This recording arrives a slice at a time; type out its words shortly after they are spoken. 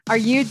Are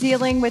you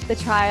dealing with the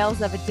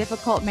trials of a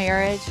difficult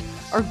marriage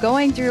or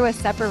going through a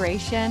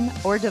separation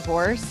or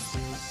divorce?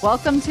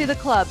 Welcome to the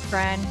club,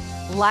 friend.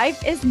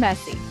 Life is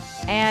messy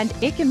and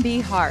it can be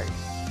hard.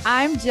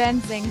 I'm Jen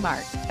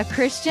Zingmark, a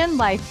Christian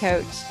life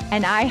coach,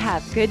 and I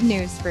have good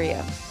news for you.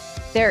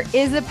 There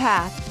is a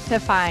path to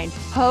find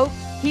hope,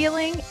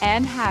 healing,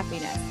 and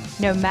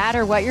happiness, no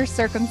matter what your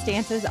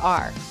circumstances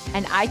are,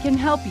 and I can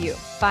help you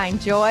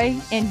find joy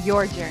in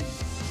your journey.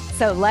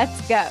 So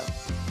let's go.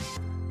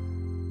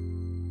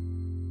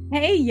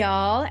 Hey,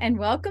 y'all, and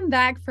welcome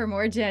back for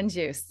more Gen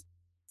Juice.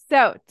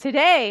 So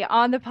today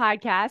on the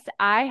podcast,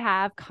 I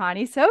have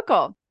Connie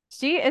Sokol.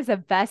 She is a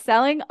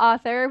best-selling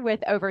author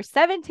with over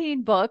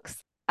 17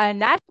 books, a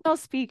national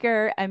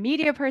speaker, a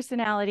media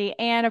personality,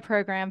 and a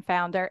program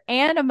founder,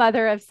 and a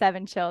mother of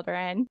 7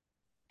 children.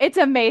 It's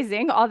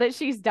amazing all that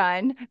she's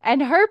done,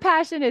 and her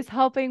passion is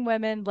helping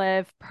women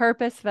live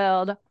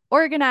purpose-filled,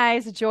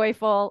 organized,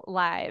 joyful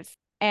lives.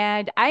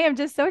 And I am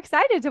just so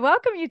excited to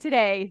welcome you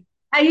today.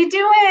 How you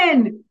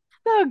doing?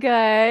 So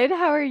good.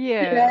 How are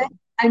you? Good.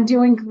 I'm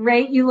doing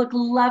great. You look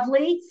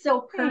lovely.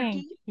 So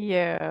Thank perky.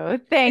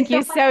 you. Thank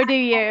It's so you. funny. So do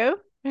you.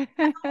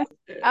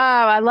 Oh,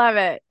 I love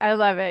it. I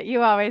love it.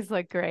 You always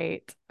look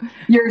great.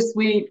 You're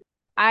sweet.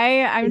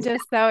 I'm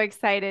just so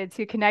excited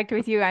to connect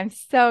with you. I'm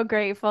so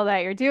grateful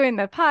that you're doing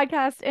the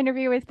podcast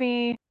interview with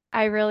me.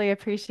 I really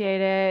appreciate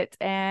it.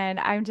 And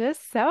I'm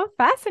just so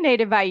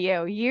fascinated by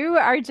you. You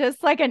are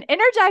just like an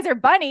Energizer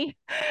bunny.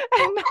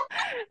 And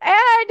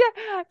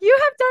you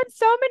have done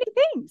so many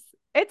things.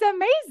 It's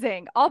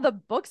amazing. All the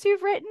books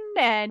you've written,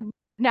 and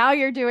now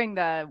you're doing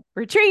the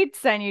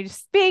retreats and you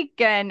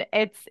speak, and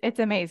it's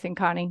amazing,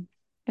 Connie.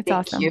 It's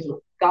Thank awesome.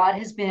 you. God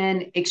has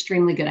been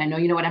extremely good. I know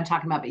you know what I'm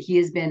talking about, but He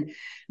has been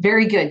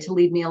very good to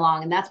lead me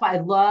along. And that's why I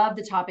love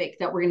the topic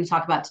that we're going to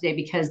talk about today,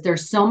 because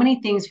there's so many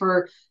things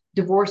for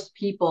divorced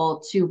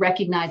people to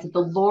recognize that the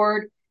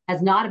Lord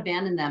has not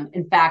abandoned them.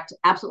 In fact,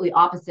 absolutely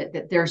opposite,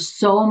 that there's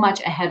so much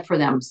ahead for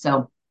them.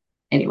 So,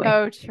 anyway,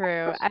 So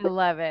true. I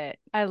love it.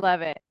 I love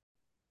it.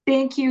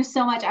 thank you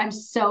so much. I'm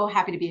so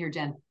happy to be here,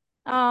 Jen.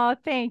 Oh,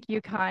 thank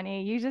you,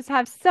 Connie. You just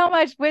have so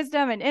much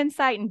wisdom and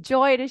insight and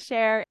joy to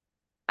share.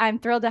 I'm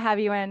thrilled to have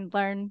you and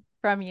learn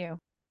from you.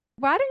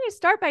 Why don't you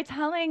start by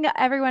telling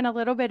everyone a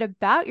little bit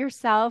about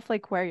yourself,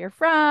 like where you're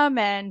from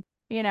and,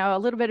 a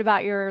little bit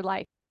about your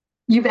life?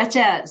 You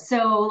betcha.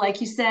 So,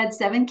 like you said,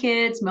 7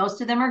 kids,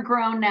 most of them are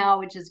grown now,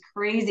 which is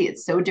crazy.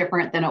 It's so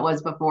different than it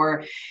was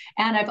before.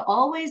 And I've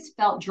always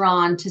felt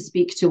drawn to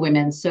speak to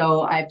women.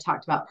 So, I've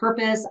talked about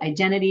purpose,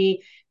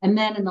 identity. And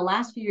then in the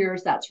last few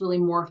years, that's really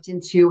morphed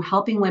into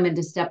helping women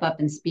to step up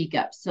and speak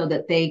up so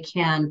that they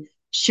can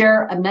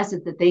share a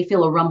message that they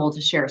feel a rumble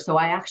to share. So,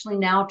 I actually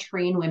now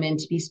train women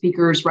to be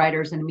speakers,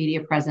 writers, and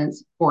media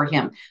presence for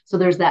Him. So,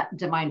 there's that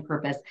divine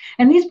purpose.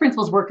 And these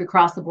principles work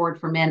across the board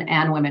for men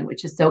and women,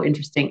 which is so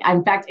interesting.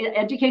 In fact,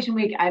 Education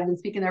Week, I've been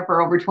speaking there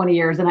for over 20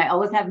 years, and I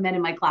always have men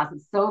in my class.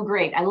 It's so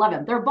great. I love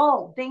them. They're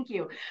bold. Thank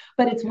you.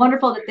 But it's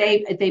wonderful that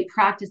they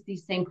practice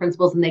these same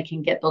principles and they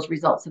can get those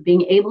results of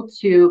being able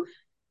to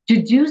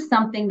do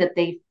something that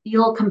they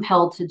feel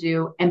compelled to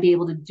do and be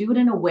able to do it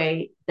in a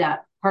way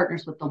that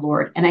partners with the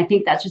Lord. And I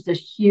think that's just a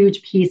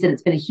huge piece, and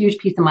it's been a huge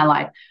piece of my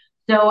life.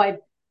 So I've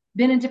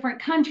been in different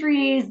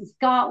countries,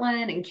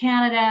 Scotland and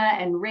Canada,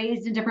 and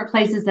raised in different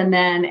places, and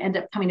then end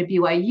up coming to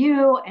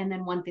BYU. And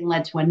then one thing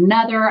led to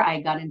another. I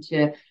got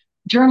into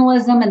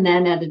journalism and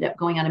then ended up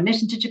going on a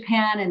mission to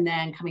Japan and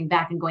then coming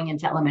back and going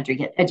into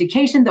elementary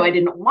education, though I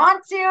didn't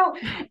want to.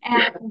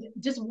 And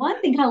just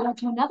one thing kind of led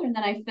to another. And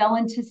then I fell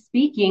into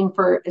speaking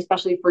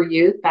especially for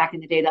youth. Back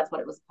in the day, that's what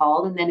it was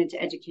called. And then into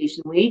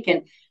Education Week,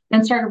 and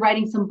then started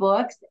writing some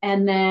books.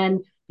 And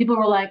then people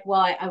were like,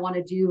 well, I want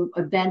to do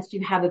events. Do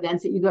you have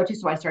events that you go to?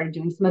 So I started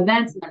doing some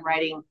events and then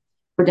writing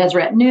for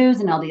Deseret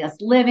News and LDS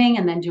Living,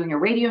 and then doing a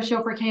radio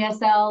show for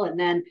KSL, and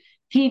then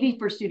TV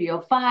for Studio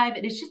 5.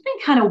 And it's just been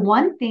kind of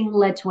one thing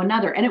led to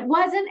another. And it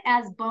wasn't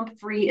as bump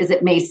free as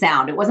it may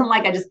sound. It wasn't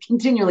like I just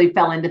continually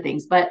fell into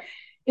things, but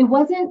I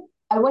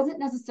wasn't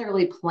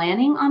necessarily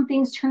planning on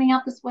things turning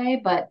out this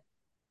way, but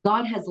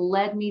God has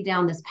led me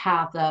down this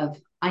path of,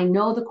 I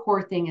know the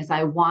core thing is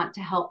I want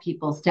to help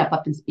people step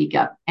up and speak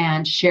up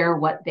and share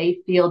what they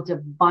feel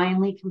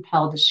divinely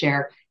compelled to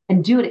share,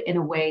 and do it in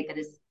a way that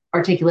is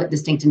articulate,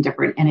 distinct, and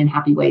different, and in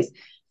happy ways.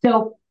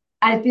 So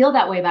I feel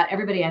that way about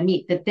everybody I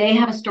meet, that they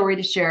have a story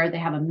to share, they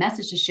have a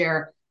message to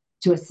share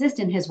to assist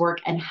in His work.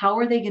 And how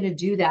are they going to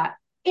do that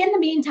in the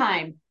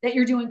meantime that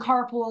you're doing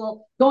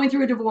carpool, going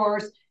through a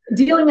divorce,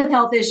 dealing with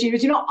health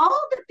issues,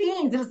 all the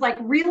things. And it's like,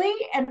 really?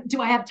 And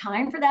do I have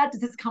time for that?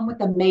 Does this come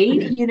with a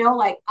maid?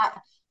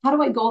 How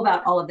do I go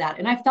about all of that?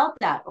 And I felt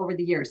that over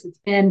the years. It's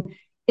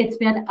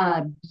been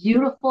a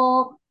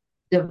beautiful,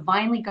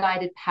 divinely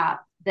guided path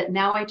that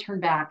now I turn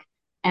back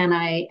and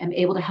I am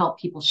able to help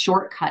people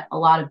shortcut a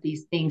lot of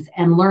these things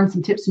and learn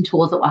some tips and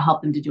tools that will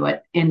help them to do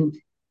it in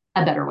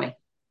a better way.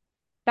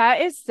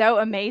 That is so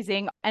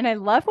amazing. And I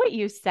love what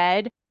you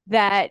said,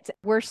 that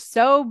we're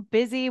so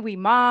busy, we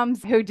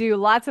moms who do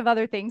lots of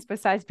other things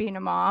besides being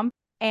a mom.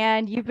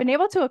 And you've been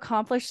able to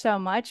accomplish so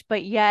much,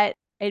 but yet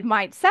It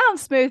might sound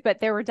smooth, but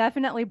there were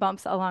definitely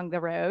bumps along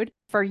the road.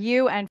 For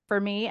you and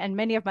for me and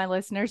many of my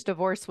listeners,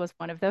 divorce was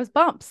one of those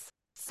bumps.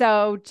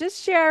 So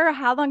just share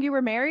how long you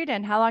were married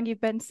and how long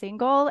you've been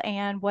single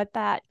and what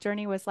that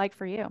journey was like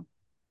for you.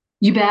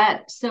 You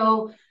bet.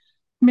 So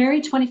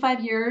married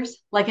 25 years,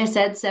 like I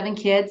said, 7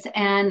 kids,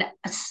 and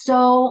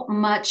so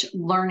much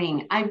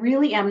learning. I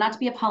really am, not to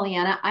be a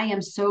Pollyanna, I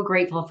am so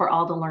grateful for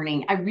all the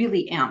learning. I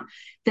really am.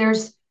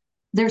 There's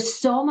there's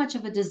so much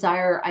of a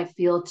desire I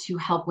feel to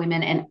help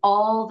women, and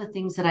all the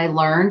things that I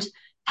learned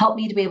help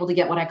me to be able to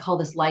get what I call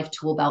this life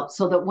tool belt,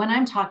 so that when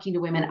I'm talking to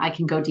women, I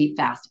can go deep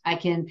fast.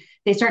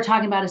 They start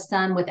talking about a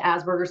son with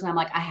Asperger's, and I'm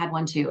like, I had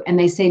one too. And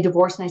they say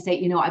divorce, and I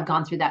say, I've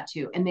gone through that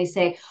too. And they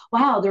say,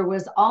 wow, there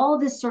was all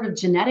this sort of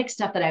genetic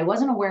stuff that I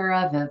wasn't aware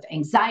of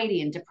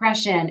anxiety and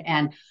depression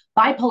and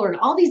bipolar and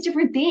all these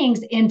different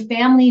things in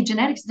family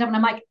genetics and stuff. And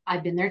I'm like,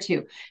 I've been there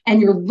too.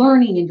 And you're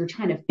learning and you're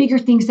trying to figure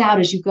things out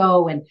as you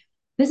go. And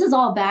this is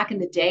all back in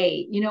the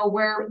day,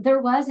 where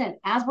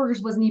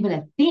Asperger's wasn't even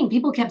a thing.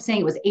 People kept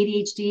saying it was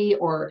ADHD,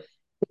 or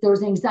if there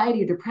was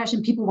anxiety or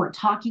depression, people weren't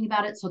talking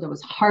about it. So it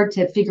was hard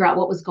to figure out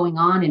what was going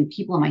on in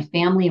people in my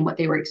family and what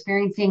they were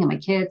experiencing and my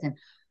kids.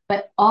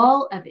 But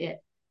all of it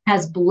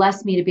has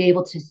blessed me to be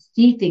able to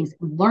see things,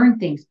 learn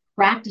things,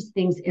 practice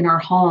things in our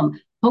home,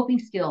 coping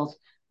skills,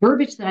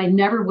 verbiage that I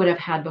never would have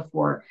had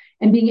before,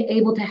 and being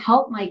able to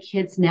help my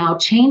kids now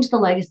change the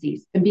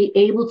legacies and be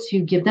able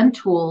to give them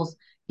tools,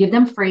 give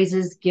them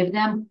phrases, give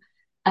them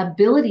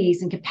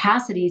abilities and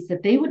capacities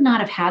that they would not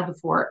have had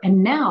before.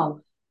 And now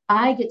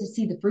I get to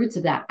see the fruits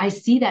of that. I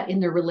see that in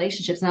their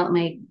relationships. Now that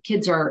my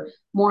kids are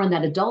more on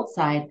that adult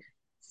side,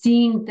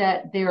 seeing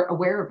that they're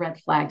aware of red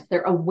flags,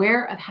 they're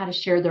aware of how to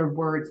share their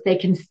words. They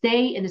can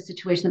stay in a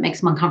situation that makes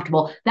them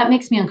uncomfortable. That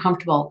makes me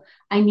uncomfortable.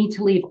 I need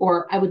to leave,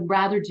 or I would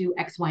rather do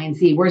X, Y, and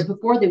Z. Whereas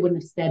before they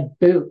wouldn't have said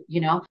boo,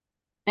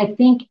 I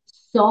think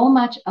so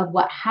much of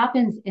what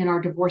happens in our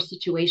divorce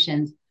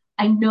situations,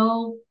 I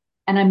know,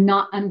 and I'm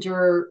not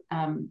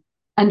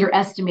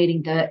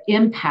underestimating the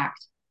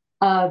impact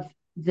of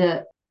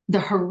the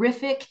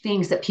horrific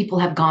things that people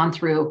have gone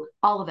through,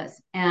 all of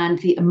us, and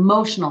the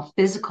emotional,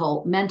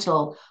 physical,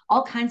 mental,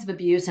 all kinds of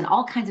abuse and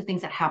all kinds of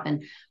things that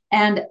happen.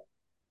 And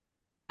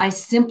I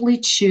simply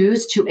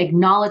choose to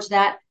acknowledge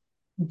that,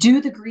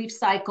 do the grief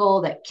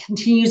cycle that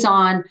continues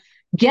on,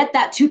 get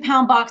that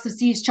 2-pound box of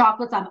See's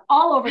chocolates. I'm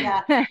all over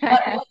that. But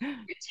what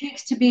it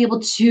takes to be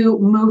able to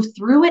move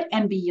through it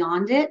and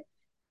beyond it.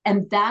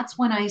 And that's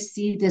when I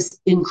see this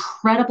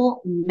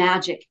incredible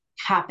magic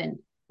happen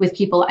with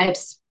people.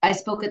 I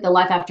spoke at the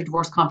Life After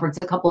Divorce conference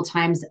a couple of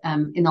times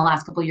in the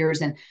last couple of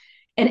years, and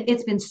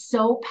it's been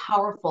so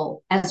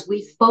powerful as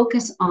we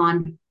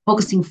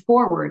focusing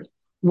forward.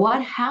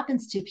 What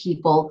happens to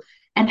people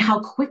and how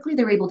quickly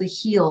they're able to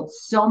heal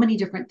so many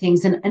different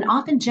things, and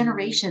often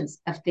generations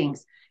of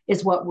things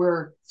is what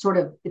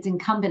it's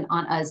incumbent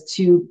on us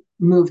to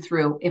move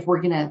through if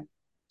we're going to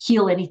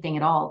heal anything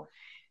at all.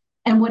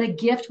 And what a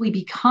gift we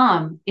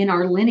become in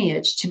our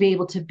lineage to be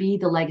able to be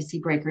the legacy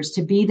breakers,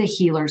 to be the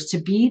healers, to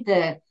be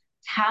the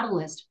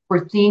catalyst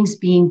for things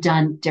being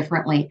done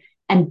differently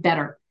and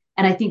better.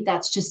 And I think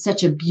that's just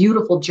such a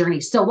beautiful journey.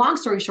 So long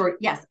story short,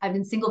 yes, I've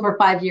been single for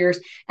 5 years,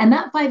 and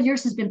that 5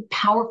 years has been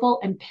powerful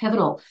and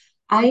pivotal.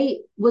 I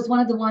was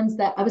one of the ones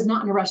that I was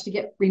not in a rush to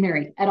get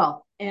remarried at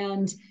all,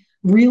 and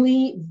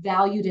really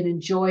valued and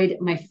enjoyed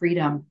my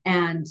freedom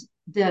and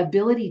the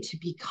ability to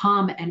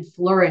become and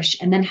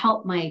flourish, and then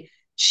help my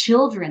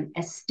children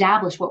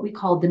establish what we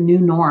call the new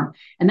norm.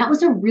 And that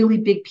was a really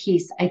big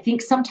piece. I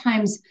think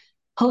sometimes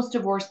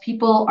post-divorce,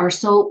 people are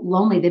so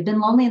lonely. They've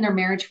been lonely in their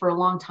marriage for a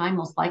long time,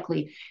 most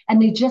likely,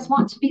 and they just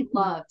want to be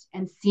loved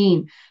and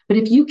seen. But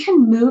if you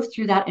can move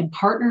through that and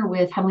partner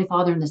with Heavenly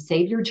Father and the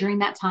Savior during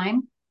that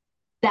time,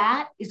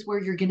 that is where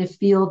you're going to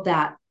feel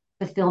that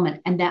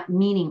fulfillment and that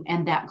meaning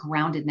and that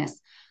groundedness.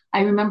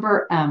 I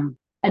remember an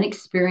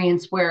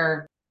experience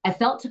where I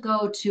felt to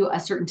go to a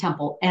certain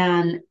temple,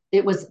 and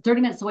it was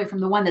 30 minutes away from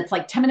the one that's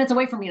like 10 minutes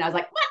away from me. And I was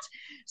like, what?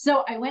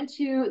 So I went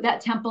to that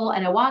temple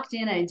and I walked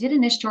in and I did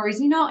initiatories,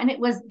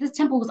 and this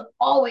temple was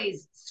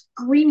always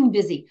screaming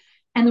busy.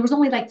 And there was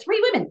only like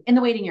 3 women in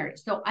the waiting area.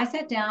 So I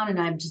sat down and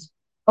I just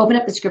opened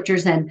up the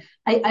scriptures, and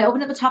I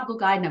opened up the topical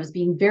guide, and I was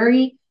being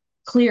very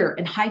clear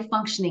and high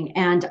functioning.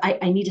 And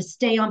I need to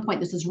stay on point.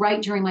 This is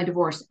right during my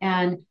divorce.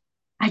 And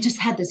I just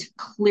had this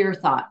clear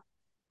thought.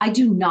 I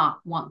do not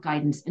want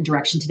guidance and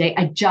direction today.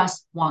 I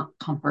just want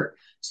comfort.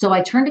 So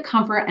I turned to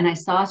comfort, and I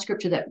saw a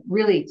scripture that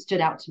really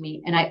stood out to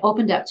me, and I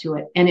opened up to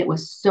it, and it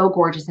was so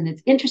gorgeous. And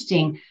it's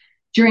interesting,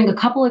 during a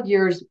couple of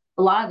years,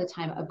 a lot of the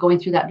time of going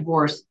through that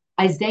divorce,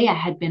 Isaiah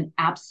had been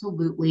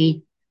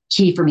absolutely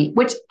key for me,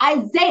 which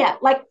Isaiah,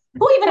 like,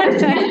 who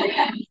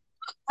even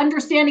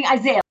understanding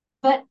Isaiah?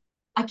 But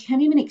I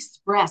can't even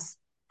express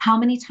how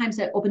many times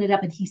I opened it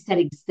up and he said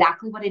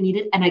exactly what I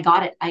needed, and I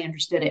got it. I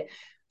understood it.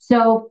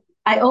 So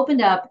I opened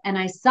up and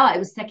I saw it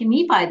was Second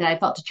Nephi that I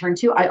felt to turn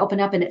to. I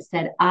opened up and it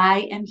said,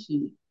 I am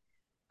he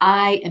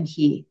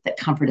that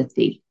comforteth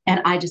thee.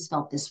 And I just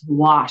felt this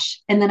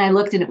wash. And then I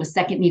looked and it was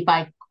Second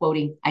Nephi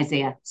quoting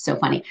Isaiah. So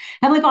funny.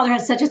 Heavenly Father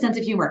has such a sense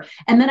of humor.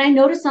 And then I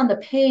noticed on the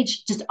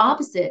page just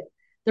opposite,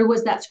 there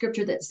was that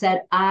scripture that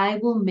said, I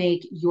will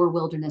make your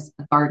wilderness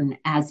a garden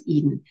as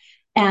Eden,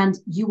 and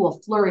you will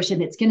flourish,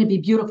 and it's going to be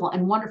beautiful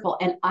and wonderful.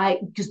 And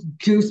I just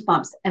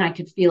goosebumps, and I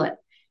could feel it.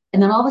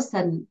 And then all of a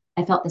sudden,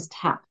 I felt this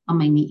tap on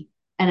my knee,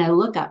 and I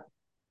look up,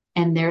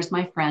 and there's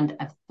my friend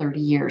of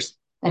 30 years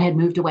that had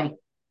moved away.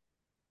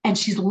 And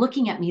she's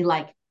looking at me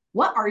like,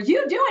 what are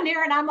you doing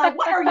here? And I'm like,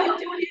 what are you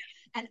doing here?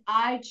 And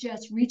I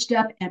just reached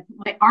up and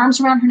put my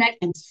arms around her neck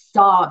and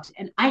sobbed.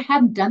 And I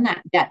hadn't done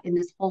that yet in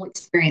this whole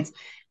experience.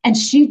 And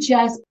she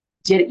just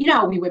did it. You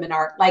know how we women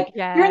are. Like,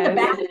 you're in the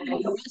back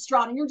of a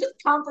restaurant and you're just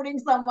comforting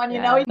someone,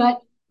 you know. But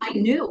I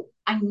knew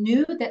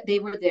that they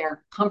were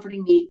there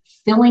comforting me,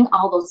 feeling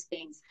all those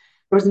things.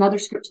 There was another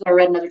scripture that I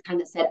read another time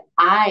that said,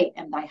 I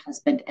am thy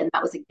husband. And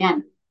that was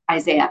again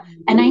Isaiah.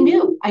 And I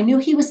knew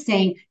he was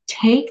saying,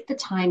 take the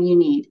time you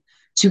need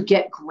to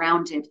get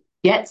grounded,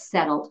 get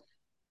settled,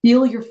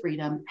 feel your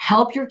freedom,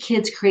 help your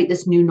kids create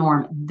this new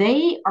norm.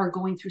 They are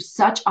going through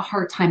such a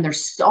hard time.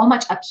 There's so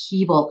much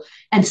upheaval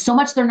and so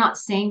much they're not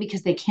saying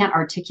because they can't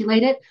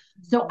articulate it.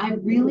 So I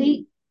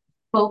really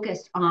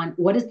focused on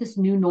what is this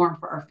new norm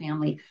for our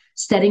family,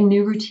 setting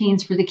new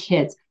routines for the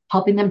kids,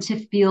 helping them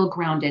to feel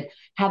grounded,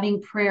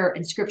 having prayer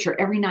and scripture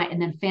every night,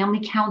 and then family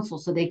counsel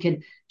so they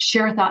could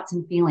share thoughts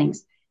and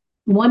feelings.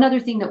 One other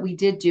thing that we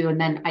did do, and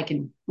then I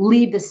can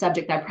leave the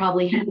subject, I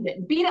probably had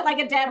it, beat it like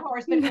a dead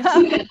horse, but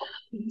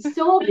it's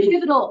so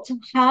pivotal to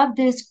have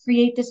this,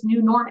 create this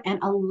new norm and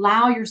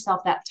allow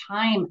yourself that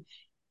time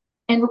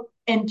and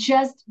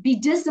just be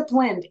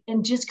disciplined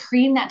and just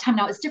creating that time.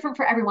 Now, it's different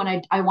for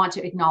everyone. I want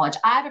to acknowledge.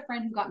 I have a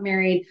friend who got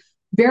married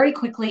very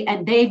quickly,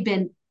 and they've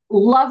been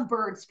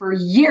lovebirds for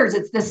years.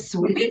 It's the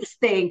sweetest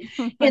thing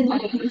in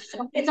life.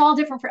 It's all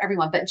different for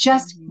everyone, but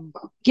just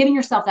giving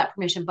yourself that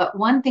permission. But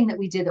one thing that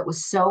we did that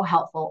was so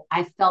helpful,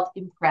 I felt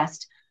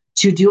impressed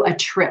to do a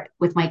trip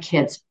with my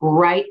kids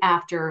right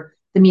after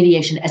the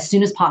mediation as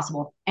soon as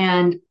possible,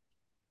 and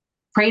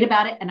prayed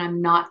about it. And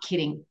I'm not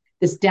kidding.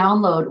 This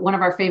download, one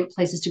of our favorite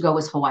places to go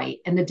was Hawaii,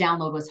 and the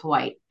download was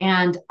Hawaii.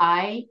 And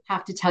I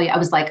have to tell you, I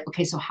was like,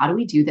 okay, so how do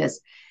we do this?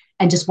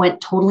 And just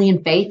went totally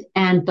in faith.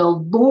 And the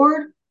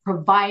Lord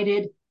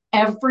provided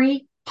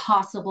every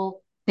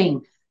possible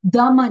thing,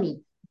 the money,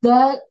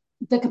 the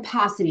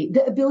capacity,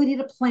 the ability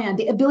to plan,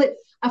 the ability.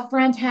 A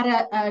friend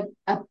had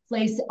a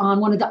place on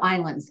one of the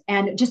islands,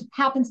 and just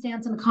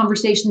happenstance in a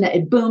conversation that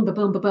it boom, ba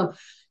boom, ba boom.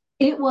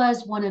 It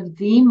was one of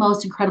the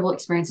most incredible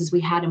experiences we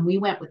had. And we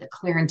went with a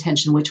clear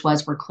intention, which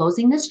was, we're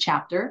closing this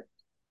chapter.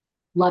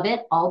 Love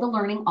it. All the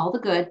learning, all the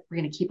good. We're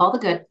going to keep all the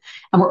good.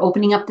 And we're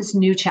opening up this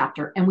new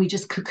chapter. And we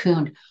just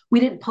cocooned. We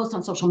didn't post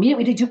on social media.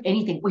 We didn't do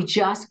anything. We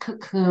just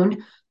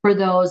cocooned for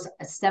those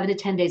 7 to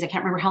 10 days. I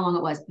can't remember how long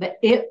it was, but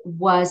it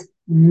was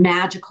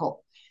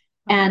magical.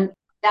 And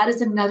that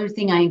is another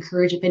thing I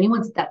encourage. If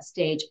anyone's at that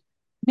stage,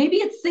 maybe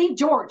it's St.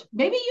 George.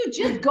 Maybe you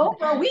just go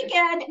for a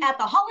weekend at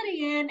the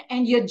Holiday Inn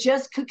and you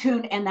just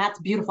cocoon, and that's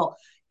beautiful.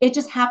 It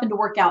just happened to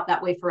work out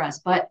that way for us.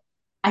 But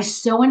I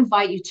so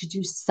invite you to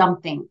do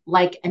something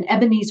like an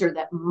Ebenezer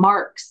that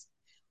marks.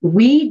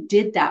 We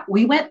did that.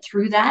 We went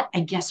through that.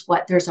 And guess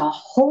what? There's a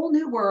whole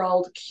new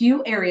world,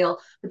 cue Ariel,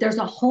 but there's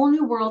a whole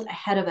new world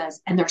ahead of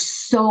us. And there's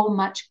so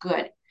much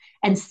good.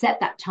 And set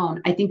that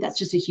tone. I think that's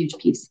just a huge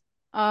piece.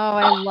 Oh,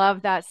 I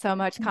love that so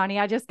much, Connie.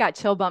 I just got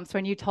chill bumps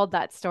when you told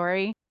that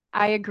story.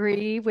 I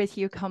agree with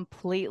you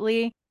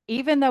completely.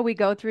 Even though we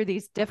go through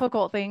these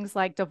difficult things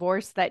like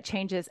divorce that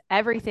changes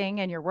everything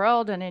in your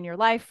world and in your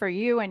life for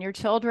you and your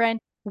children,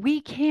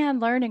 we can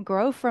learn and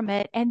grow from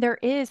it. And there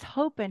is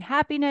hope and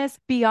happiness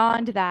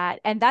beyond that.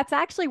 And that's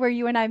actually where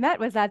you and I met,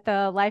 was at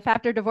the Life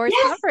After Divorce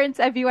conference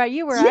at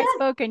BYU, where I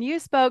spoke and you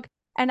spoke.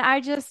 And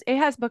it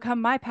has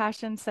become my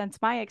passion since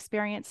my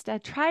experience to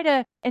try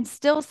to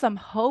instill some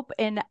hope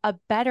in a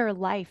better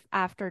life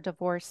after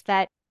divorce,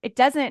 that it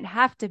doesn't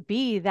have to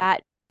be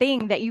that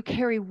thing that you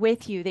carry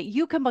with you, that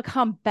you can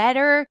become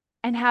better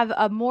and have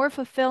a more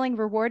fulfilling,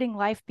 rewarding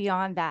life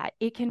beyond that.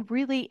 It can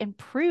really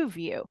improve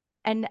you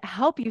and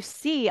help you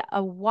see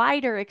a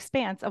wider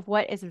expanse of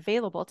what is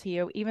available to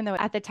you, even though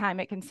at the time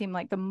it can seem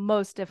like the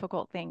most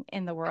difficult thing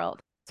in the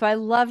world. So I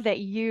love that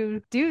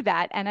you do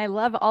that. And I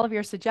love all of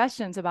your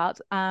suggestions about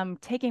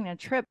taking a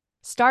trip,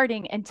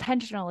 starting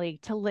intentionally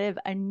to live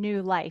a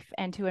new life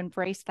and to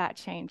embrace that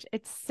change.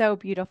 It's so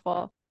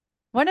beautiful.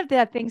 One of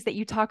the things that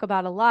you talk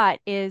about a lot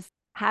is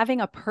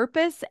having a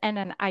purpose and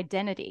an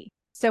identity.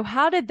 So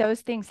how did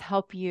those things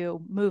help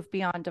you move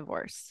beyond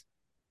divorce?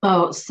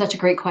 Oh, such a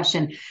great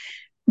question.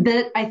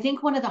 I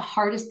think one of the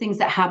hardest things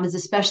that happens,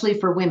 especially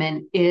for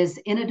women, is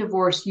in a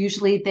divorce,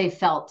 usually they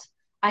felt,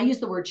 I use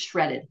the word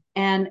shredded,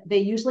 and they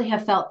usually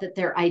have felt that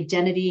their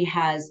identity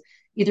has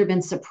either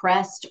been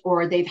suppressed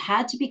or they've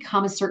had to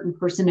become a certain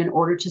person in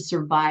order to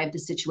survive the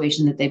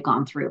situation that they've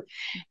gone through.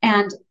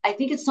 And I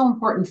think it's so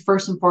important,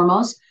 first and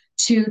foremost,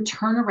 to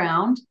turn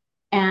around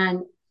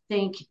and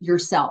thank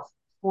yourself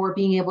for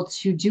being able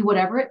to do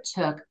whatever it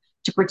took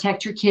to to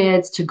protect your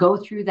kids, to go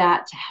through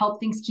that, to help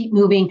things keep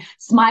moving,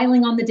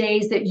 smiling on the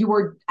days that you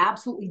were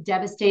absolutely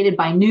devastated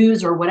by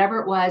news or whatever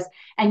it was,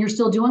 and you're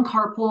still doing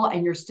carpool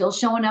and you're still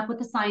showing up with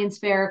the science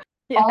fair.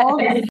 Yes. All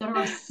that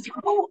are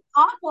so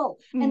awful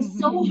and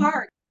so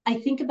hard. I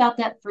think about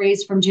that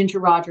phrase from Ginger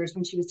Rogers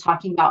when she was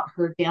talking about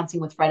her dancing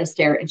with Fred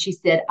Astaire. And she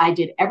said, I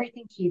did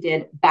everything he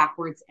did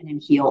backwards and in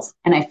heels.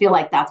 And I feel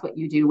like that's what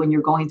you do when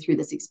you're going through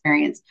this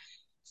experience.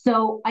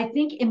 So I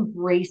think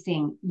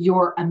embracing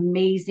your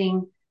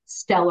amazing,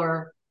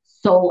 stellar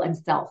soul and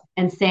self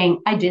and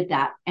saying, I did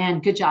that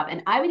and good job.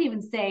 And I would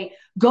even say,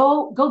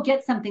 go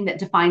get something that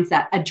defines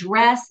that, a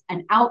dress,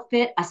 an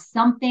outfit, a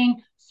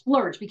something,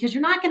 splurge, because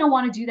you're not going to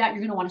want to do that. You're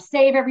going to want to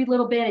save every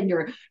little bit and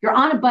you're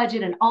on a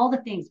budget and all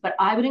the things. But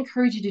I would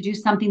encourage you to do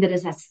something that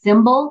is a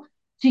symbol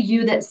to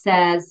you that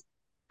says,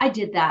 I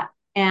did that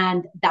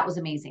and that was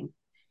amazing.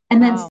 And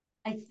then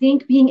I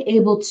think being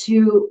able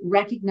to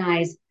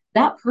recognize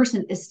that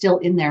person is still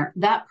in there.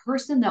 That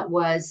person that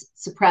was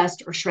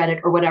suppressed or shredded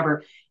or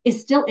whatever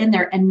is still in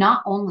there. And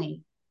not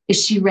only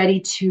is she ready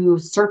to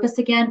surface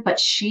again, but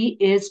she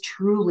is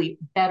truly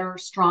better,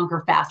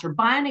 stronger, faster,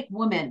 bionic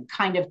woman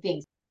kind of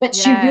things. But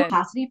she really has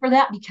capacity for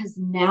that because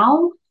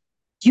now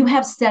you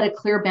have set a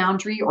clear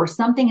boundary or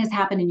something has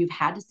happened and you've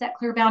had to set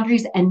clear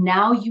boundaries. And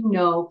now you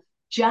know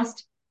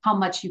just how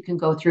much you can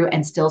go through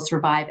and still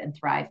survive and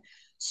thrive.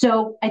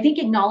 So I think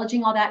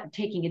acknowledging all that,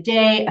 taking a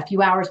day, a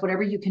few hours,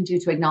 whatever you can do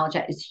to acknowledge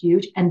that is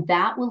huge. And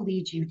that will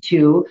lead you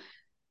to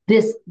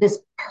this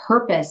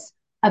purpose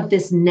of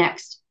this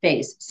next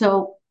phase.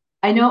 So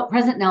I know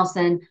President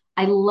Nelson,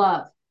 I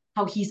love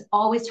how he's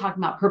always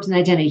talking about purpose and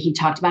identity. He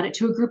talked about it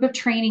to a group of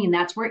training, and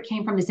that's where it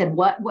came from. They said,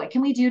 what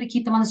can we do to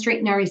keep them on the straight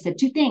and narrow? He said,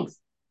 two things,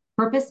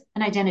 purpose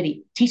and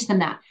identity. Teach them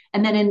that.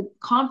 And then in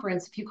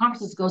conference, a few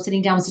conferences ago,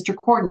 sitting down with Sister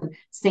Corden,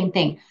 same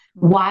thing.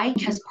 Why?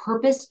 Because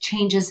purpose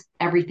changes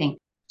everything.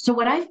 So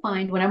what I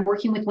find when I'm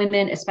working with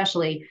women,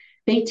 especially,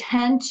 they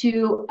tend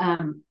to,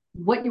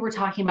 what you were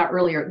talking about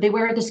earlier, they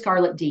wear the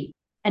scarlet D.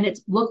 And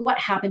it's, look what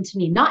happened to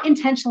me. Not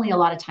intentionally a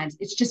lot of times.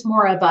 It's just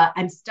more of a,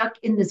 I'm stuck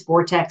in this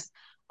vortex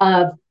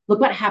of, look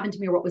what happened to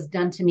me or what was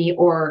done to me,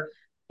 or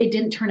it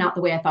didn't turn out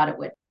the way I thought it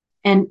would.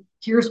 And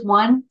here's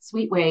one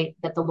sweet way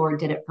that the Lord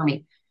did it for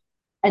me.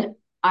 And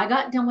I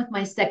got done with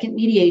my second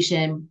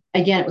mediation.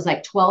 Again, it was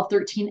like 12,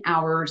 13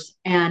 hours.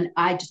 And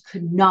I just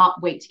could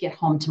not wait to get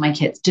home to my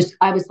kids.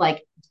 I was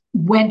like,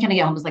 when can I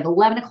get home? It was like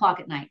 11 o'clock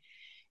at night.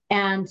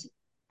 And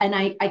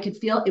I could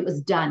feel it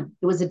was done.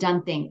 It was a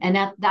done thing. And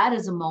that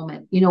is a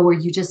moment, where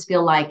you just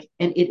feel like,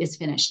 and it is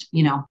finished,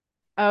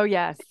 Oh,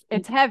 yes.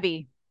 It's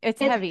heavy. It's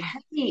heavy.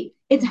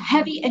 It's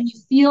heavy. And you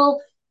feel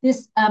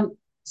this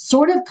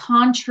sort of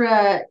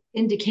contra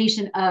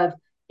indication of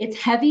it's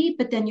heavy,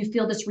 but then you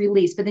feel this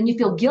release, but then you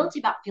feel guilty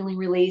about feeling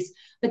release,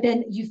 but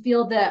then you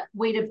feel the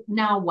weight of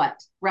now what,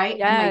 right?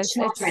 Yes,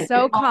 it's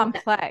so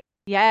complex.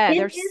 Yeah,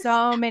 there's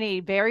so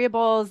many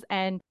variables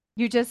and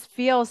you just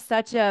feel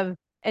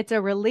it's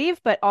a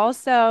relief, but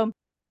also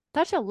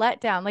such a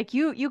letdown. Like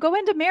you go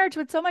into marriage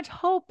with so much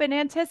hope and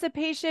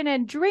anticipation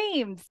and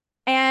dreams.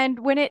 And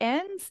when it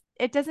ends,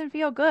 it doesn't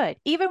feel good.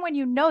 Even when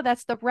you know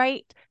that's the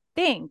right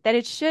thing, that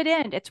it should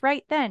end, it's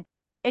right then.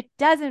 It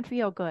doesn't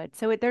feel good.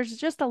 So there's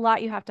just a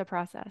lot you have to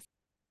process.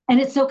 And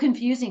it's so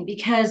confusing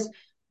because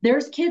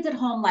there's kids at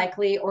home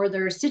likely, or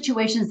there's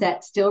situations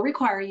that still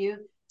require you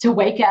to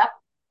wake up,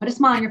 put a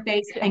smile on your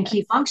face and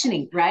keep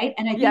functioning, right?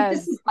 And I think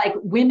this is like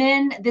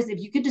women,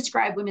 if you could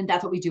describe women,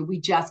 that's what we do. We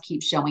just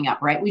keep showing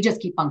up, right? We just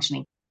keep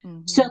functioning.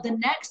 Mm-hmm. So the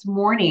next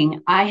morning,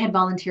 I had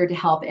volunteered to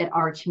help at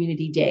our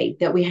community day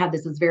that we had.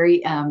 This was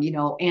very,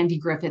 Andy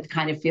Griffith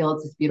kind of feel.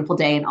 It's this beautiful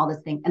day and all this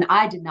thing. And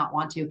I did not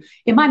want to.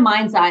 In my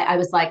mind's eye, I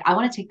was like, I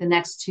want to take the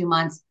next 2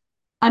 months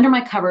under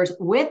my covers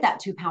with that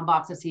 2-pound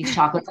box of See's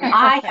chocolates.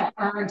 I have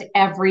earned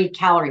every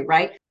calorie,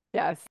 right?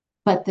 Yes.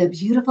 But the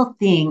beautiful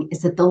thing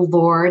is that the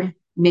Lord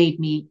made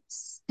me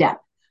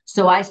step.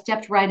 So I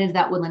stepped right into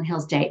that Woodland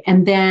Hills day.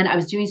 And then I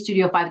was doing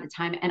Studio 5 at the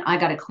time, and I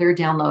got a clear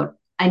download.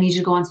 I need you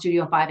to go on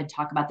Studio 5 and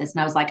talk about this.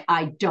 And I was like,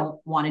 I don't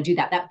want to do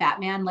that. That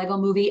Batman Lego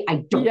movie,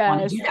 I don't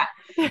want to do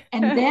that.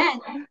 And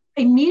then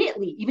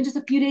immediately, even just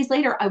a few days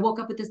later, I woke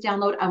up with this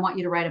download. I want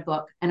you to write a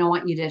book and I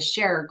want you to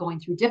share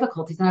going through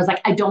difficulties. And I was like,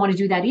 I don't want to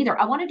do that either.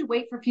 I wanted to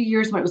wait for a few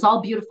years when it was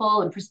all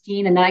beautiful and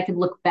pristine. And then I could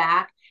look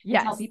back and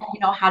tell people,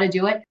 how to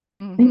do it.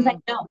 Mm-hmm. And he was like,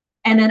 no.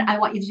 And then I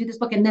want you to do this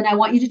book. And then I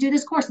want you to do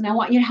this course. And I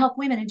want you to help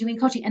women in doing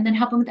coaching and then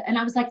help them with it. And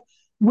I was like,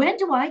 when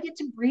do I get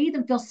to breathe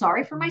and feel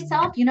sorry for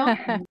myself?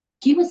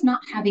 He was not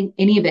having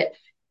any of it.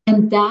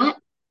 And that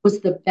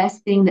was the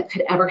best thing that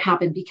could ever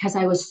happen because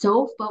I was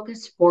so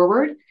focused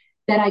forward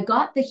that I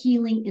got the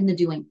healing in the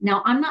doing.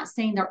 Now, I'm not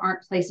saying there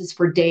aren't places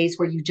for days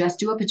where you just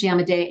do a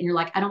pajama day and you're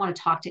like, I don't want to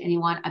talk to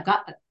anyone. I've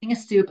got a thing of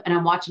soup and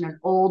I'm watching an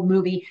old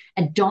movie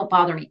and don't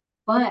bother me.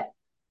 But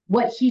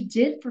what he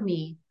did for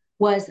me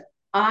was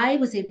I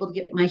was able to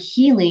get my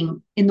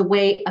healing in the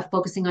way of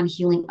focusing on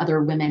healing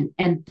other women.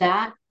 And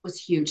that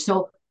was huge.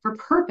 So for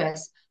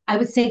purpose, I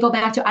would say go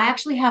back to, I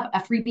actually have a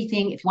freebie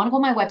thing. If you want to go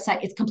on my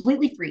website, it's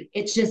completely free.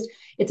 It's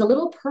a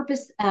little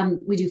purpose.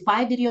 We do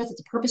 5 videos.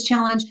 It's a purpose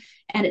challenge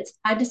and it's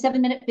 5 to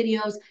 7 minute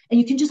videos. And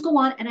you can just go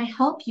on and I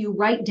help you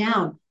write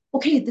down,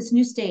 okay, this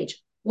new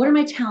stage, what are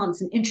my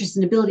talents and interests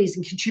and abilities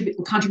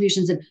and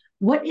contributions and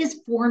what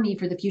is for me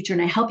for the future?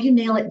 And I help you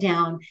nail it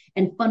down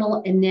and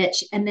funnel a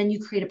niche. And then you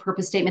create a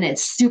purpose statement.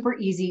 It's super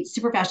easy,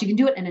 super fast. You can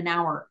do it in an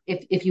hour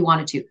if you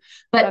wanted to.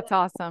 But That's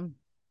awesome.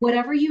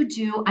 whatever you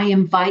do, I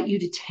invite you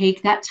to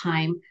take that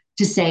time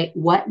to say,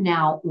 what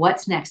now?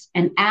 What's next?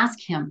 And ask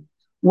him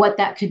what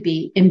that could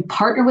be and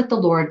partner with the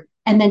Lord.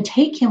 And then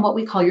take him what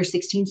we call your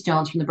 16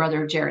 stones from the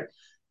brother of Jared.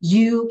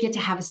 You get to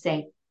have a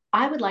say.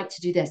 I would like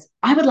to do this.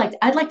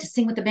 I'd like to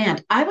sing with the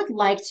band. I would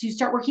like to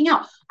start working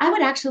out. I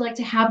would actually like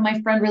to have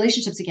my friend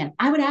relationships again.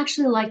 I would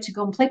actually like to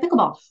go and play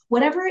pickleball.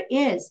 Whatever it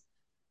is,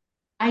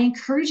 I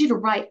encourage you to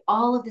write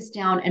all of this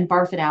down and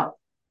barf it out.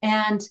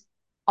 And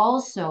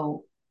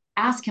also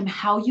ask him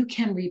how you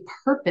can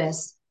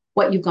repurpose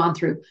what you've gone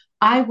through.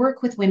 I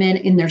work with women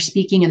in their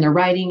speaking and their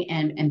writing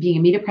and being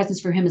a media presence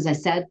for him, as I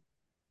said.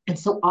 And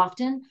so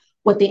often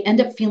what they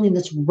end up feeling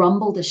this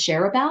rumble to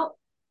share about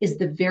is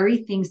the very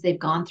things they've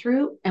gone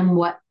through and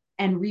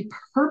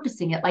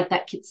repurposing it like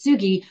that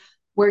kintsugi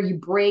where you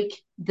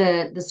break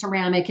the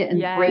ceramic and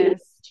break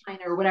Yes.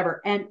 china or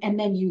whatever and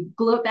then you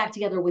glue it back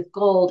together with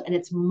gold and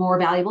it's more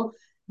valuable.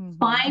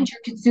 Find your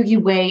kintsugi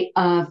way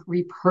of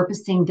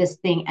repurposing this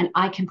thing. And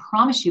I can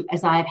promise you,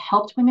 as I've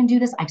helped women do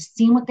this, I've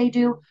seen what they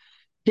do.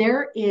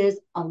 There is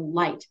a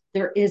light,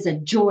 there is a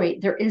joy,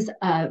 there is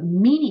a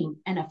meaning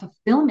and a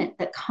fulfillment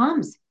that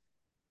comes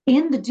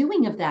in the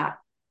doing of that.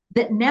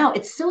 That now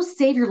it's so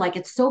savior like,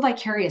 it's so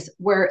vicarious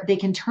where they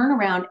can turn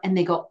around and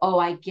they go, oh,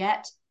 I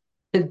get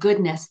the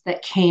goodness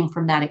that came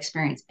from that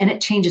experience. And it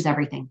changes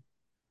everything.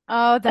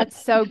 Oh,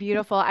 that's so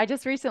beautiful. I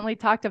just recently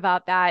talked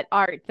about that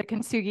art, the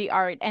kintsugi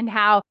art, and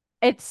how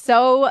it's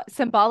so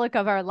symbolic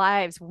of our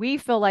lives. We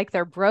feel like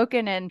they're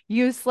broken and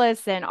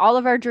useless and all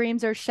of our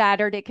dreams are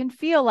shattered. It can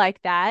feel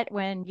like that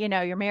when,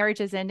 your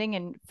marriage is ending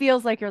and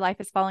feels like your life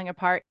is falling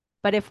apart.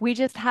 But if we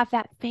just have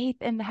that faith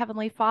in the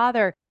Heavenly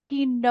Father,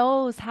 He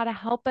knows how to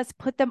help us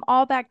put them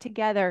all back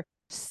together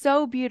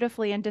so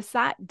beautifully and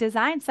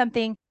design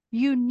something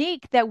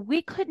unique that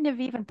we couldn't have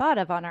even thought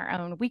of on our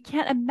own. We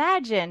can't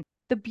imagine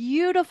the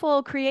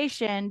beautiful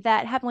creation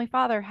that Heavenly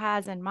Father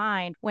has in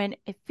mind when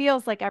it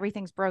feels like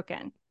everything's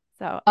broken.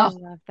 So I Oh,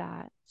 love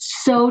that.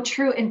 so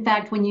true. In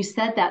fact, when you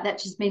said that, that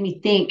just made me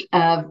think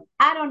of,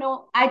 I don't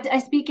know, I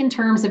speak in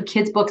terms of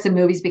kids' books and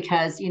movies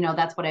because,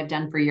 that's what I've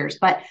done for years.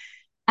 But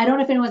I don't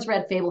know if anyone's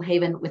read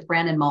Fablehaven with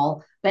Brandon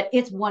Mull, but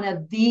it's one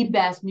of the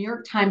best New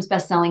York Times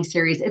best-selling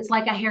series. It's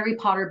like a Harry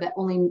Potter, but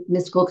only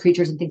mystical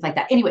creatures and things like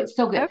that. Anyway, it's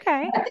so good.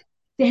 Okay. But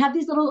they have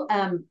these little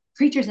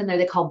creatures in there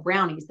they call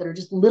brownies that are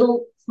just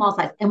little small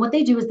size. And what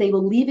they do is they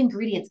will leave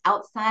ingredients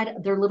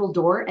outside their little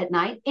door at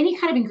night, any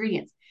kind of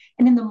ingredients.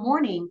 And in the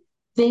morning,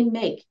 they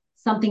make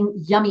something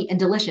yummy and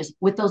delicious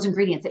with those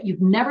ingredients that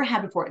you've never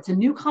had before. It's a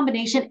new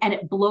combination and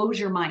it blows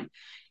your mind.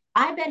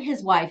 I bet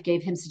his wife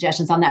gave him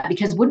suggestions on that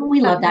because wouldn't we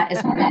love that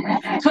as cooking?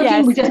 We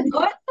Yes. just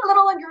put the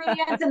little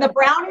ingredients and the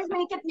brownies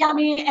make it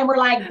yummy. And we're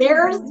like,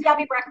 there's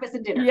yummy breakfast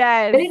and dinner.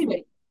 Yes. But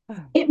anyway,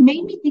 it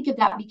made me think of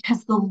that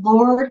because the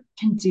Lord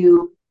can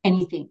do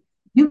anything.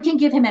 You can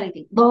give him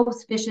anything,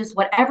 loaves, fishes,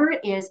 whatever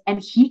it is,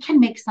 and he can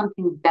make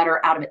something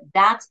better out of it.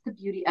 That's the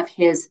beauty of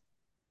his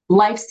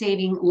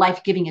life-saving,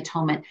 life-giving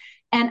atonement.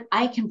 And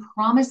I can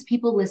promise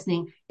people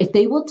listening, if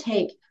they will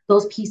take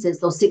those pieces,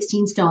 those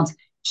 16 stones,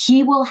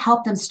 he will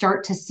help them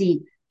start to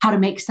see how to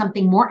make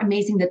something more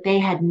amazing that they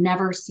had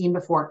never seen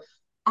before.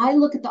 I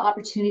look at the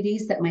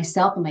opportunities that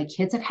myself and my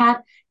kids have had.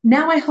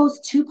 Now I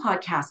host 2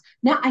 podcasts.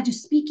 Now I do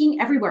speaking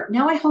everywhere.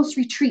 Now I host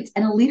retreats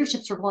and a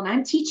leadership circle, and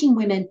I'm teaching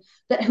women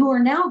that who are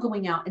now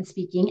going out and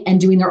speaking and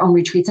doing their own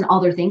retreats and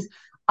all their things.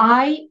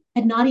 I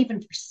had not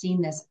even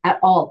foreseen this at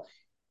all.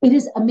 It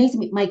is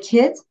amazing. My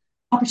kids,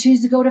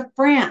 opportunities to go to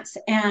France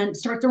and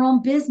start their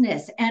own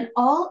business and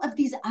all of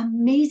these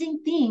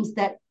amazing things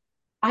that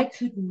I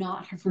could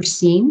not have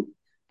foreseen,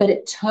 but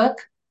it took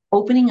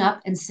opening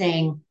up and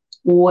saying,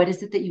 what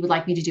is it that you would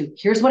like me to do?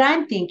 Here's what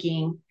I'm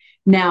thinking.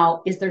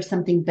 Now, is there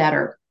something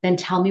better? Then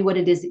tell me what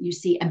it is that you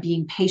see and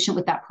being patient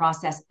with that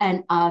process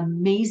and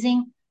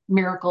amazing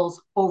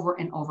miracles over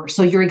and over.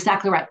 So you're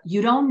exactly right.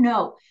 You don't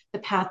know the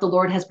path the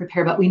Lord has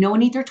prepared, but we know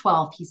in Ether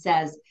 12, he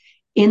says,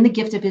 in the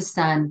gift of his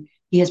son,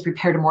 he has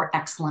prepared a more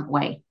excellent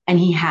way. And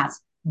he has.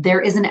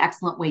 There is an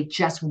excellent way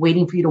just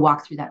waiting for you to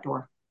walk through that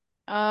door.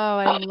 Oh,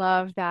 I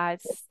love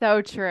that.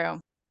 So true.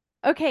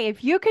 Okay,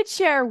 if you could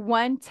share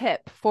one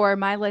tip for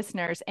my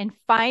listeners in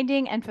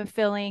finding and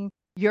fulfilling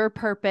your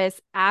purpose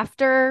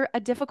after a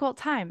difficult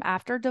time,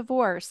 after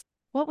divorce,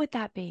 what would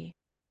that be?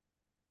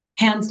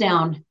 Hands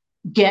down,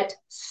 get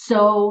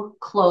so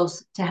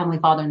close to Heavenly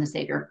Father and the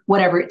Savior,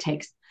 whatever it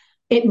takes.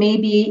 It may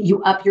be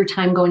you up your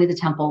time going to the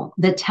temple.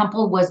 The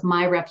temple was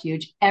my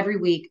refuge every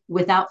week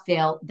without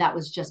fail. That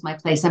was just my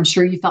place. I'm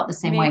sure you felt the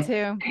same Me way.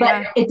 too.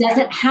 But Yeah. it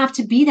doesn't have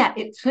to be that.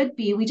 It could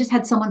be. We just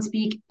had someone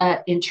speak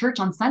in church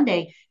on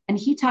Sunday, and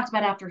he talked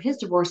about after his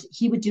divorce,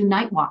 he would do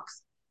night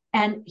walks.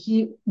 And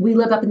we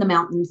live up in the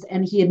mountains,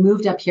 and he had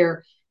moved up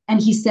here.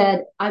 And he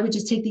said, I would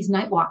just take these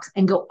night walks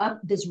and go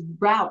up this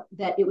route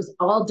that it was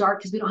all dark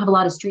because we don't have a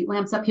lot of street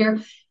lamps up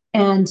here.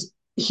 And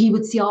he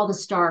would see all the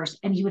stars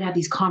and he would have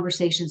these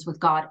conversations with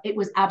God. It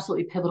was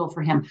absolutely pivotal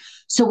for him.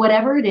 So,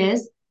 whatever it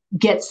is,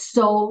 get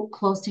so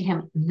close to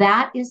him.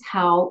 That is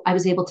how I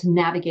was able to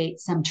navigate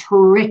some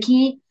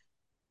tricky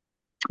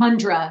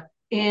tundra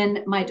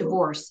in my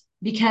divorce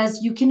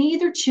because you can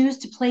either choose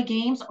to play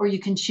games or you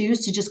can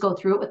choose to just go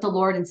through it with the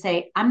Lord and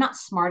say, I'm not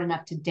smart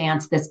enough to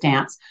dance this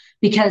dance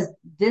because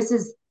this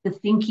is the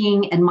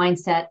thinking and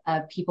mindset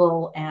of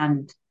people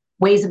and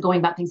ways of going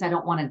about things I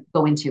don't want to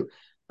go into.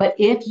 But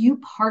if you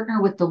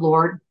partner with the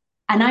Lord,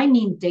 and I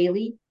mean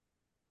daily,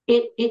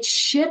 it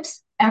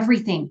shifts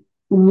everything.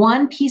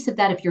 One piece of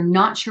that, if you're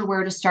not sure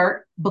where to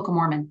start, Book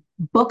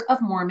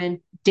of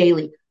Mormon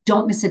daily.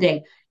 Don't miss a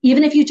day.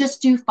 Even if you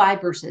just do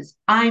 5 verses,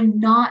 I'm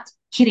not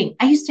kidding.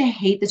 I used to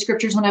hate the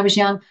scriptures when I was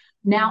young.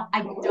 Now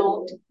I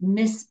don't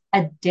miss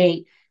a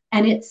day.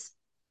 And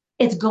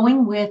it's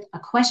going with a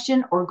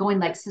question or going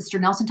like Sister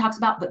Nelson talks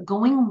about, but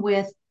going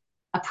with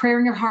a prayer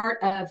in your heart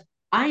of,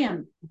 I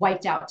am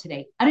wiped out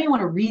today. I don't even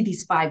want to read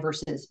these 5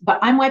 verses, but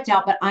I'm wiped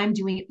out, but I'm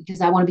doing it because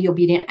I want to be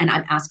obedient and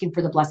I'm asking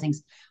for the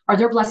blessings. Are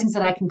there blessings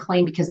that I can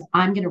claim because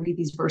I'm going to read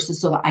these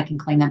verses so that I can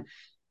claim them?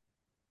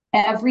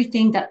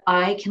 Everything that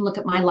I can look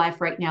at my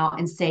life right now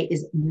and say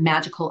is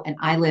magical and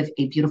I live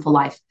a beautiful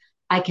life.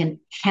 I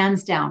can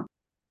hands down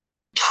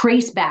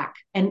trace back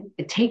and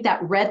take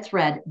that red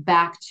thread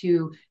back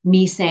to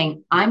me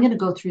saying, I'm going to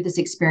go through this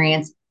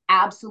experience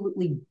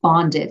absolutely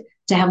bonded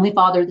to Heavenly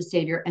Father, the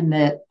Savior, and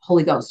the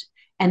Holy Ghost.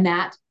 And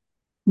that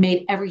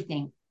made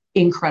everything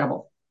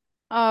incredible.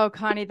 Oh,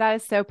 Connie, that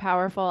is so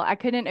powerful. I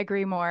couldn't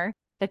agree more.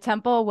 The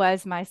temple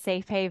was my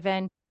safe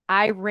haven.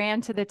 I ran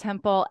to the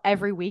temple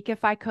every week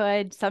if I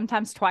could,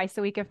 sometimes twice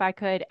a week if I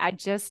could. I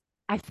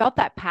felt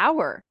that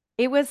power.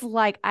 It was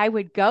like I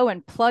would go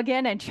and plug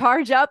in and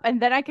charge up,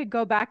 and then I could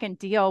go back and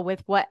deal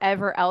with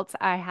whatever else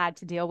I had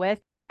to deal with.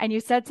 And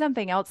you said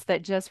something else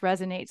that just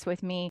resonates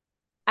with me.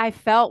 I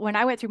felt when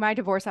I went through my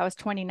divorce, I was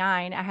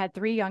 29. I had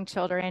 3 young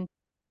children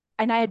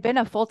and I had been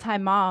a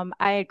full-time mom.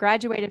 I had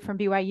graduated from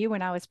BYU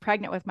when I was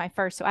pregnant with my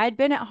first. So I had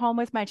been at home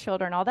with my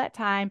children all that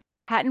time,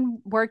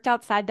 hadn't worked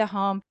outside the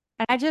home.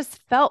 And I just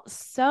felt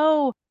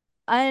so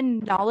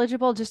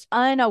unknowledgeable, just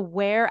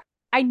unaware.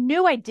 I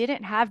knew I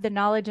didn't have the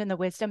knowledge and the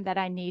wisdom that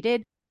I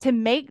needed to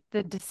make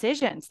the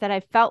decisions that I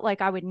felt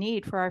like I would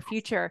need for our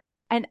future.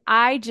 And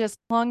I just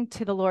clung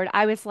to the Lord.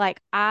 I was like,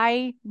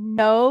 I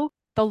know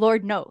the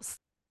Lord knows.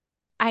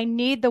 I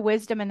need the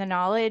wisdom and the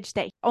knowledge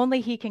that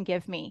only He can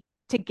give me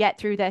to get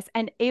through this.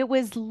 And it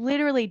was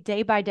literally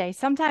day by day,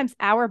 sometimes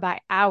hour by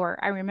hour.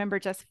 I remember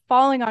just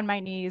falling on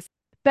my knees,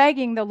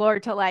 begging the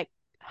Lord to like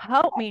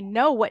help me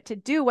know what to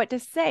do, what to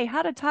say,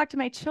 how to talk to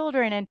my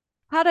children, and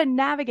how to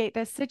navigate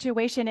this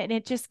situation. And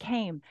it just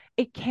came.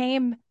 It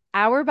came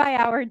hour by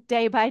hour,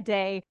 day by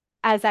day,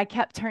 as I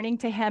kept turning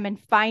to Him and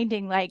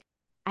finding, like,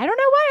 I don't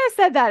know why I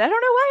said that. I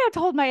don't know why I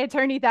told my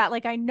attorney that.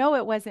 Like, I know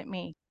it wasn't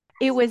me.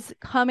 It was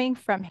coming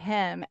from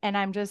Him. And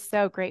I'm just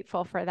so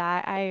grateful for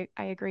that. I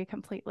agree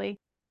completely.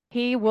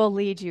 He will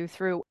lead you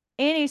through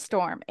any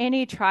storm,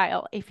 any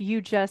trial, if you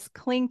just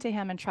cling to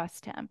Him and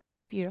trust Him.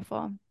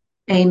 Beautiful.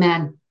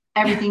 Amen.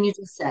 Everything you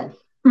just said.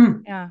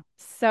 Mm. Yeah,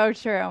 so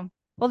true.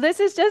 Well, this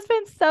has just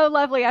been so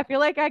lovely. I feel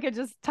like I could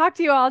just talk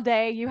to you all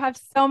day. You have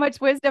so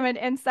much wisdom and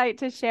insight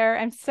to share.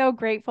 I'm so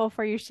grateful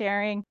for you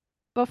sharing.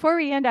 Before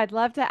we end, I'd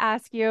love to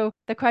ask you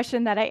the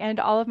question that I end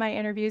all of my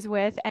interviews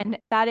with, and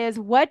that is,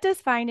 what does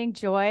finding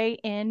joy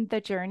in the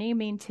journey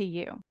mean to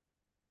you?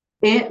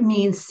 It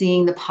means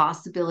seeing the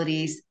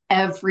possibilities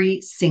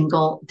every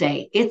single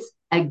day. It's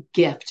a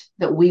gift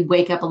that we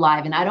wake up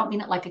alive. And I don't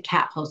mean it like a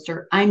cat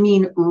poster. I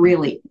mean,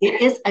 really,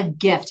 it is a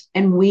gift.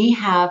 And we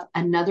have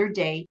another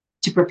day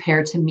to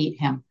prepare to meet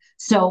Him.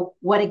 So,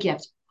 what a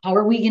gift. How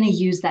are we going to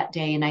use that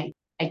day? And I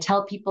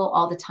tell people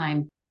all the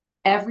time,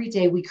 every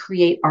day we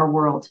create our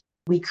world.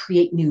 We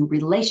create new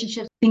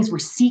relationships, things we're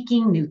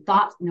seeking, new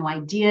thoughts, new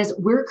ideas.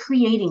 We're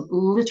creating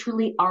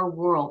literally our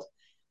world.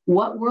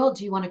 What world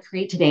do you want to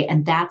create today?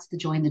 And that's the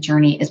joy in the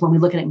journey, is when we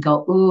look at it and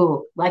go,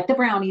 ooh, like the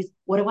brownies,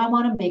 what do I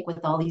want to make with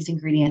all these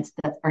ingredients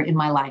that are in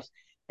my life?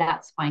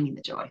 That's finding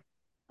the joy.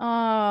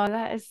 Oh,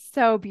 that is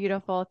so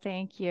beautiful.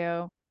 Thank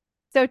you.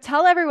 So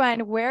tell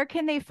everyone, where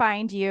can they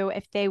find you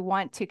if they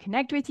want to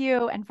connect with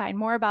you and find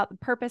more about the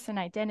purpose and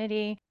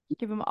identity?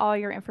 Give them all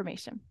your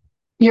information.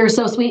 You're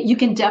so sweet. You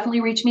can definitely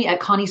reach me at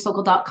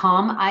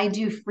conniesokol.com. I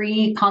do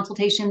free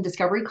consultation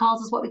discovery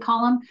calls, is what we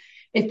call them.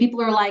 If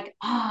people are like,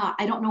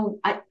 I don't know,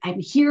 I'm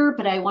here,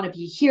 but I want to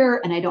be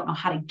here and I don't know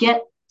how to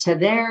get to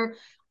there,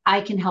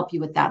 I can help you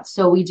with that.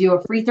 So we do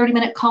a free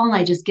 30-minute call and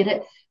I just get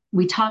it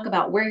we talk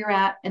about where you're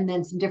at and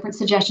then some different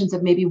suggestions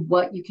of maybe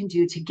what you can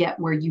do to get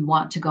where you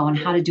want to go and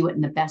how to do it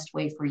in the best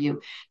way for you.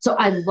 So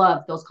I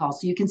love those calls.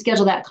 So you can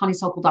schedule that at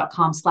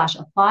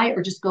conniesokol.com/apply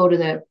or just go to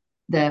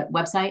the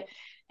website.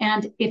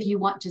 And if you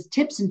want just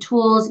tips and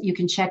tools, you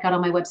can check out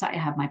on my website. I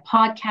have my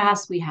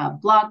podcasts, we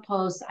have blog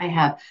posts, I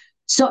have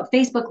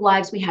Facebook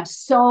Lives. We have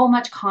so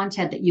much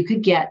content that you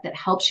could get that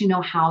helps you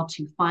know how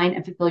to find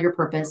and fulfill your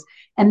purpose.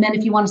 And then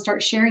if you want to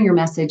start sharing your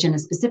message in a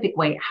specific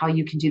way, how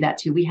you can do that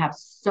too. We have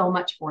so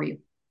much for you.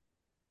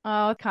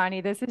 Oh,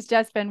 Connie, this has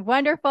just been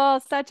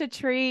wonderful. Such a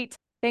treat.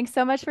 Thanks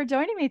so much for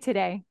joining me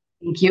today.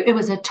 Thank you. It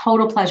was a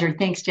total pleasure.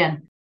 Thanks,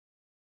 Jen.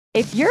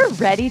 If you're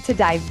ready to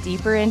dive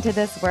deeper into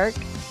this work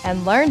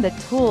and learn the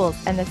tools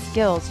and the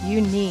skills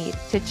you need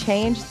to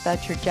change the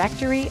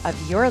trajectory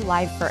of your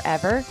life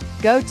forever,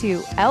 go to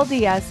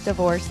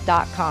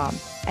ldsdivorce.com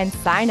and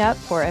sign up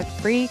for a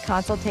free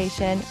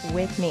consultation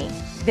with me.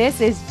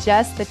 This is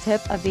just the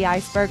tip of the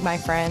iceberg, my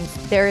friends.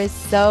 There is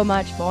so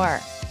much more.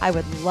 I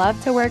would love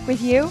to work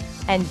with you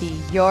and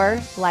be your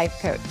life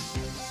coach.